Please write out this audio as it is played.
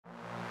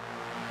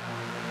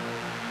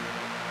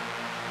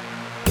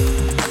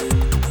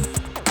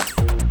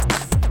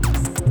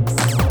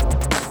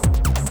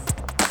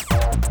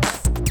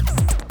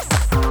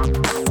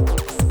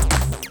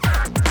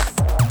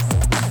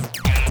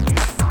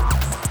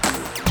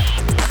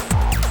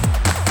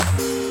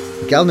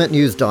Galnet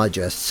News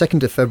Digest,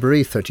 2nd of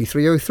February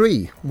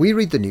 3303. We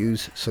read the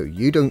news so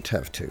you don't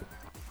have to.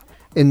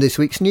 In this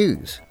week's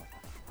news,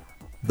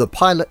 the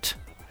pilot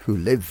who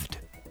lived.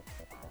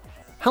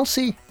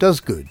 Halsey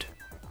does good.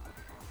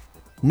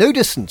 No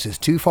distance is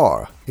too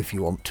far if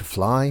you want to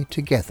fly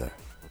together.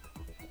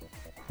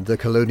 The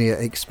Colonia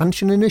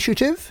Expansion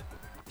Initiative,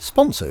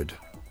 sponsored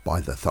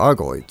by the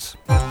Thargoids.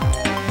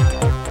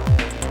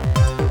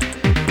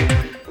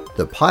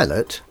 The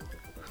pilot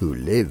who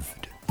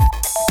lived.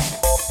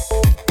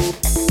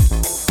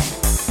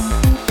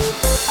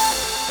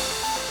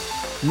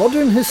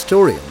 Modern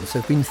historians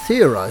have been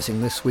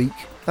theorising this week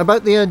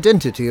about the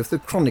identity of the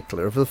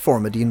chronicler of the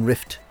Formidine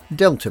Rift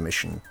Delta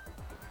mission.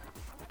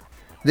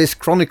 This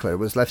chronicler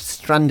was left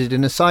stranded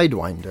in a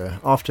Sidewinder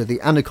after the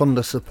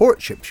Anaconda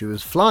support ship she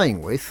was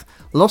flying with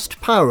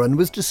lost power and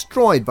was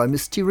destroyed by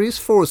mysterious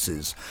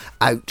forces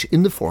out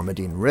in the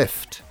Formidine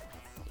Rift.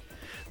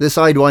 The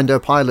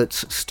Sidewinder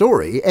pilot's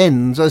story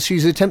ends as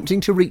she's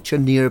attempting to reach a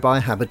nearby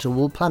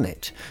habitable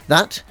planet.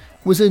 That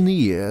was in the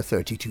year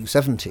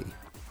 3270.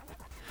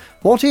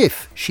 What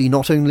if she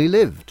not only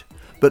lived,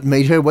 but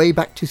made her way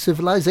back to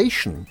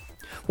civilization?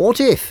 What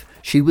if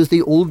she was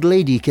the old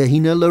lady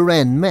Kahina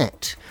Loren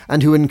met,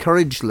 and who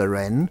encouraged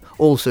Loren,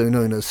 also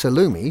known as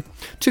Salome,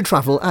 to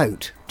travel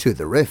out to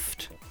the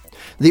Rift?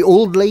 The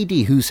old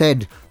lady who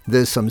said,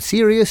 "There's some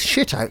serious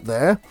shit out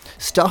there,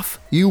 stuff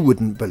you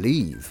wouldn't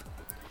believe."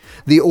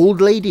 The old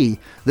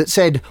lady that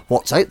said,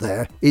 what's out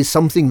there is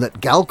something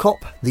that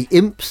Galcop, the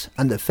imps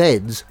and the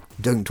feds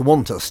don't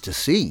want us to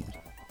see.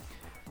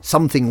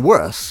 Something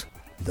worse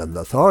than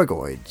the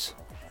Thargoids.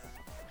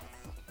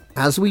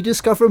 As we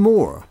discover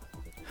more,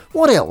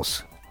 what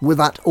else will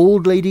that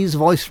old lady's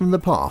voice from the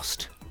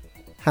past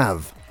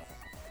have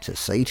to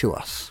say to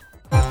us?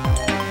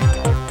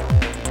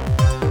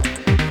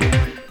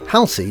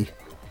 Halsey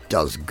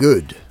does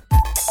good.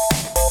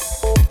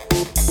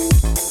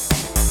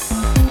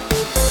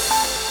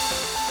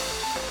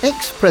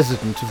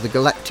 Ex-president of the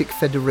Galactic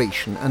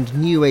Federation and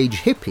New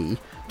Age hippie,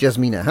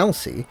 Jasmina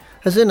Halsey,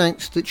 has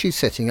announced that she's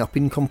setting up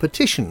in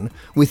competition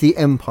with the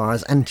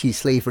Empire's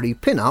anti-slavery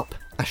pin-up,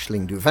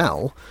 Aisling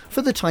Duval,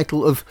 for the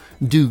title of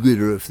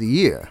Do-Gooder of the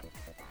Year.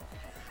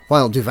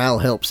 While Duval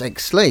helps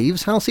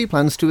ex-slaves, Halsey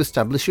plans to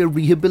establish a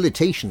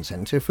rehabilitation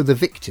centre for the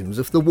victims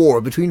of the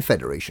war between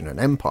Federation and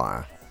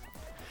Empire.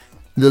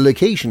 The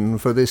location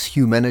for this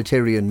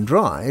humanitarian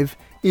drive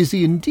is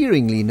the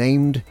endearingly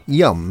named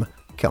Yum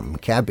Cum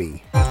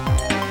Cabby.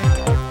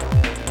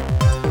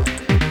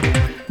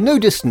 No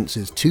distance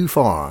is too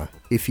far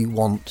if you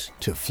want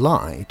to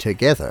fly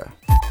together.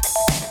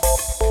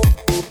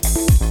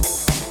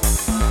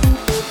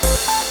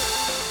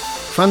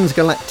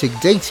 Transgalactic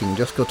dating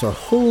just got a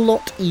whole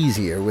lot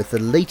easier with the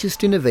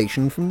latest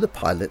innovation from the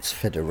Pilots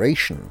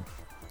Federation.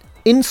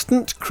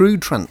 Instant crew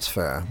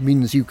transfer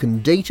means you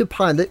can date a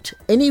pilot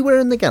anywhere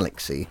in the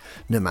galaxy,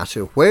 no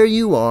matter where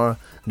you are,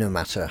 no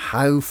matter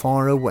how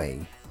far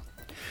away.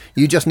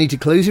 You just need to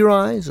close your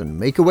eyes and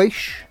make a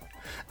wish,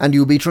 and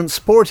you'll be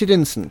transported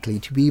instantly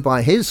to be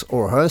by his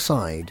or her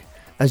side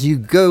as you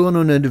go on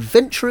an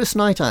adventurous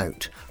night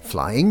out,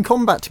 flying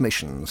combat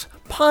missions,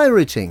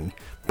 pirating,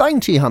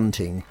 bounty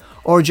hunting,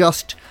 or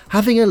just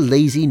having a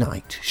lazy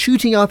night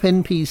shooting up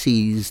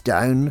NPCs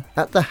down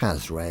at the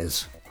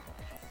Hazres.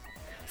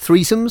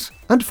 Threesomes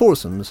and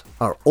foursomes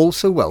are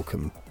also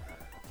welcome.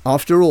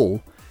 After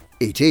all,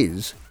 it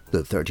is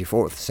the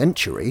 34th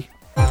century.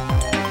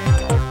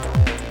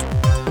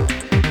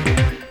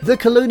 The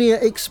Colonia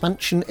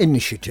Expansion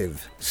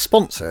Initiative,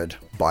 sponsored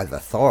by the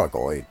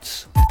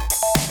Thargoids.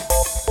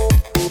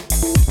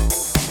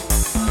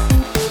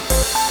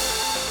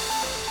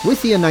 With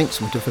the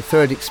announcement of a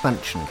third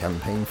expansion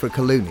campaign for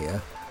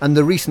Colonia, and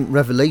the recent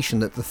revelation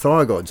that the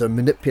Thargoids are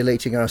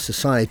manipulating our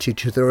society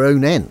to their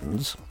own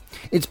ends,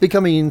 it's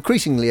becoming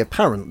increasingly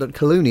apparent that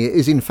Colonia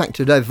is in fact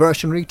a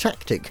diversionary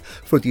tactic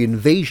for the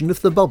invasion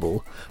of the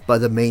bubble by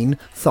the main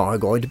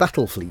Thargoid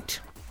battle fleet.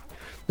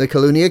 The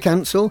Colonia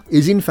Council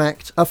is in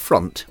fact a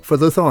front for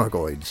the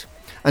Thargoids,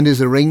 and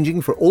is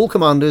arranging for all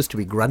commanders to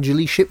be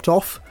gradually shipped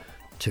off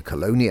to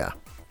Colonia.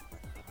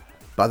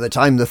 By the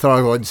time the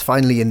Thargoids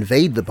finally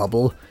invade the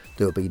bubble,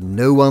 there will be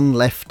no one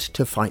left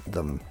to fight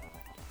them.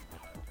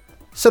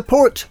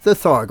 Support the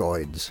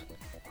Thargoids.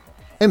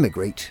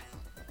 Emigrate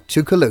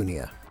to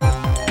Colonia.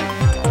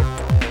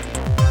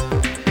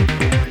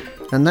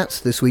 And that's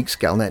this week's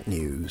Galnet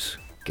News.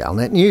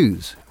 Galnet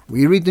News.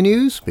 We read the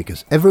news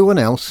because everyone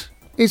else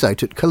is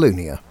out at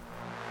Colonia.